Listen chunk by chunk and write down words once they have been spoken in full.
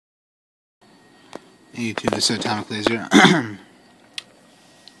YouTube, this is Atomic Laser. I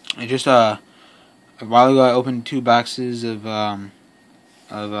just a while ago I opened 2 boxes of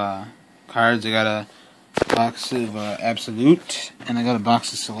cards. I got a box of Absolute and I got a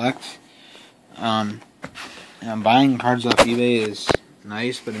box of Select. And buying cards off eBay is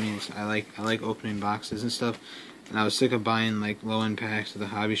nice, but I mean I like opening boxes and stuff. And I was sick of buying like low end packs at the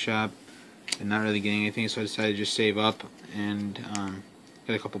hobby shop and not really getting anything, so I decided to just save up and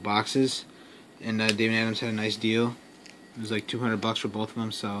get a couple boxes. And David Adams had a nice deal. It was like $200 for both of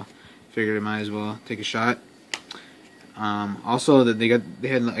them, so I figured I might as well take a shot. Also, that I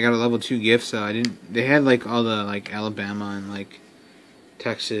got a level 2 gift, so they had like all the like Alabama and like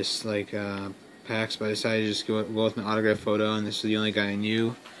Texas like packs, but I decided to just go with an autograph photo, and this is the only guy I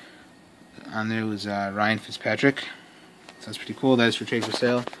knew. On there was Ryan Fitzpatrick, so that's pretty cool. That is for trade for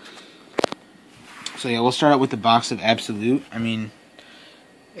sale. So yeah, we'll start out with the box of Absolute. I mean,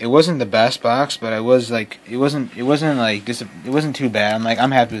 it wasn't the best box, but it wasn't too bad.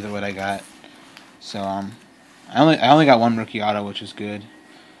 I'm happy with what I got. So I only got 1 rookie auto, which is good.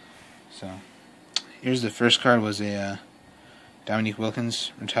 So here's the first card, was a Dominique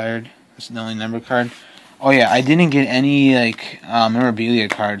Wilkins, retired. That's the only number card. Oh yeah, I didn't get any like memorabilia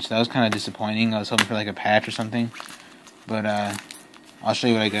cards. That was kind of disappointing. I was hoping for like a patch or something, but I'll show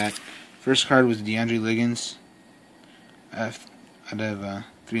you what I got. First card was DeAndre Liggins, out of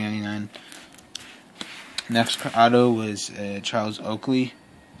 $3.99. Next auto was Charles Oakley,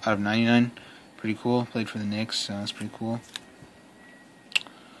 out of $99. Pretty cool. Played for the Knicks, so that's pretty cool.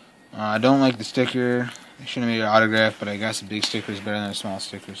 I don't like the sticker. I shouldn't have made an autograph, but I guess a big sticker is better than a small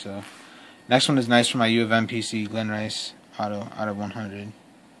sticker. So next one is nice for my U of M PC, Glenn Rice, auto, out of 100.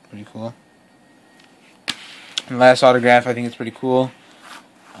 Pretty cool. And last autograph, I think it's pretty cool.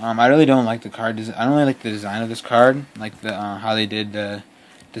 I really don't like the card design. I don't really like the design of this card, like the how they did the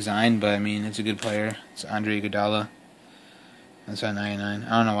design, but I mean it's a good player. It's Andre Iguodala. That's at 99. I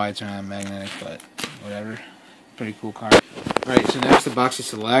don't know why it's not magnetic, but whatever. Pretty cool card. Alright, so next the box of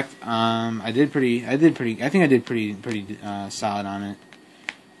Select. I think I did pretty solid on it.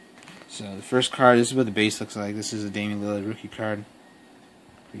 So the first card, this is what the base looks like. This is a Damian Lillard rookie card.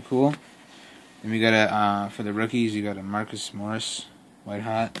 Pretty cool. Then we got for the rookies, you got a Marcus Morris, White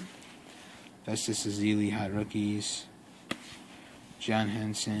Hot. Festus Ezeli, Hot Rookies. John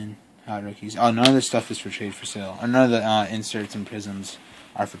Henson, Hot Rookies. Oh, none of this stuff is for trade for sale. Or none of the inserts and prisms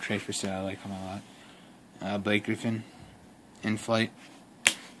are for trade for sale. I like them a lot. Blake Griffin, In Flight.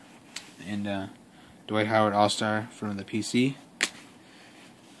 And Dwight Howard All-Star from the PC.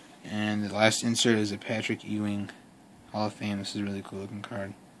 And the last insert is a Patrick Ewing Hall of Fame. This is a really cool looking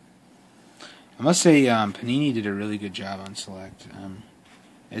card. I must say Panini did a really good job on Select.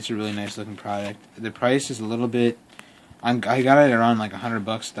 It's a really nice looking product. The price is a little bit. I got it around like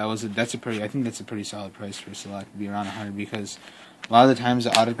 $100. I think that's a pretty solid price for Select, to be around 100, because a lot of the times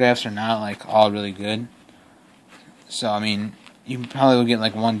the autographs are not like all really good. So I mean, you probably will get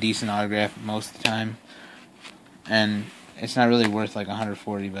like one decent autograph most of the time, and it's not really worth like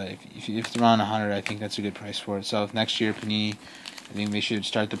 $140. But if it's around 100, I think that's a good price for it. So if next year Panini, I think they should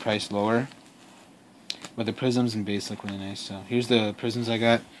start the price lower. But the prisms and base look really nice. So here's the prisms I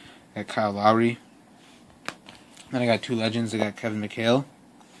got. I got Kyle Lowry. Then I got 2 legends. I got Kevin McHale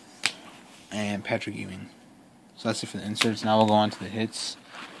and Patrick Ewing. So that's it for the inserts. Now we'll go on to the hits.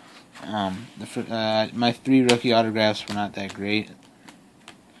 My 3 rookie autographs were not that great.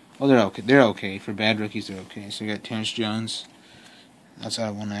 Well, they're okay. They're okay. For bad rookies, they're okay. So you got Terrence Jones. That's out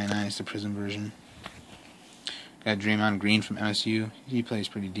of 199. It's the prism version. Got Draymond Green from MSU. He plays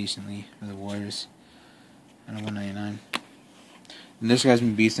pretty decently for the Warriors. Out of 199. And this guy's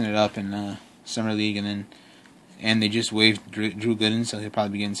been beasting it up in Summer League, and they just waived Drew Gooden, so he'll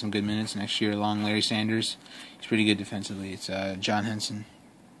probably be getting some good minutes next year along Larry Sanders. He's pretty good defensively. It's John Henson.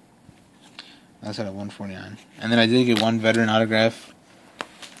 That's out of 149. And then I did get 1 veteran autograph.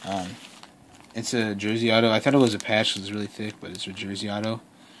 It's a jersey auto. I thought it was a patch because it's really thick, but it's a jersey auto.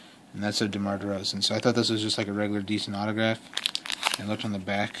 And that's a DeMar DeRozan. So I thought this was just like a regular decent autograph. And I looked on the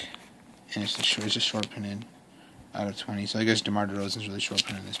back, and it's just short printed out of 20. So I guess DeMar DeRozan's really short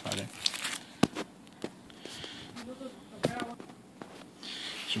printed in this product.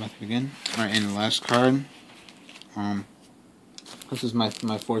 So about to begin. Alright, and the last card. This is my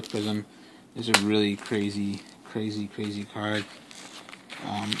 4th prism. This is a really crazy card.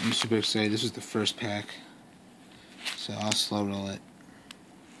 I'm super excited. This is the first pack, so I'll slow roll it.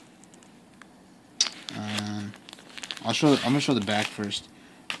 I'm gonna show the back first.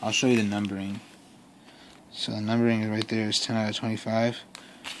 I'll show you the numbering. So the numbering is right there. It's 10 out of 25.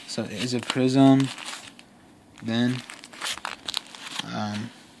 So it is a prism. Then,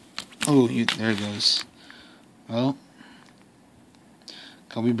 there it goes. Well,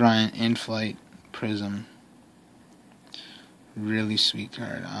 Kobe Bryant in flight prism. Really sweet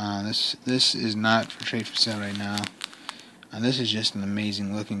card. This is not for trade for sale right now. This is just an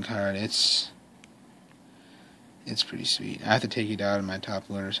amazing looking card. It's pretty sweet. I have to take it out of my top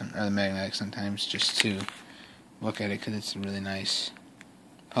loader or the magnetic sometimes just to look at it because it's really nice.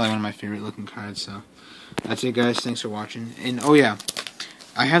 Probably one of my favorite looking cards. So that's it, guys. Thanks for watching. And oh yeah,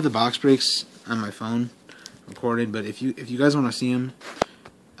 I have the box breaks on my phone recorded. But if you guys want to see them,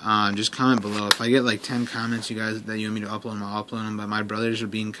 just comment below. If I get like 10 comments, you guys that you want me to upload them, I'll upload them. But my brothers are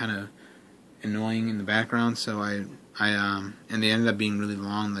being kind of annoying in the background, so and they ended up being really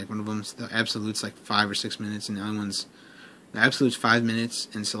long. Like one of them's the Absolute's like 5 or 6 minutes, and the other one's the Absolute's 5 minutes,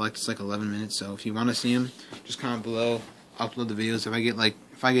 and Select's like 11 minutes. So if you want to see them, just comment below. Upload the videos. If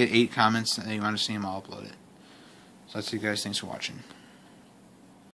I get 8 comments and you want to see them, I'll upload it. So that's it, guys. Thanks for watching.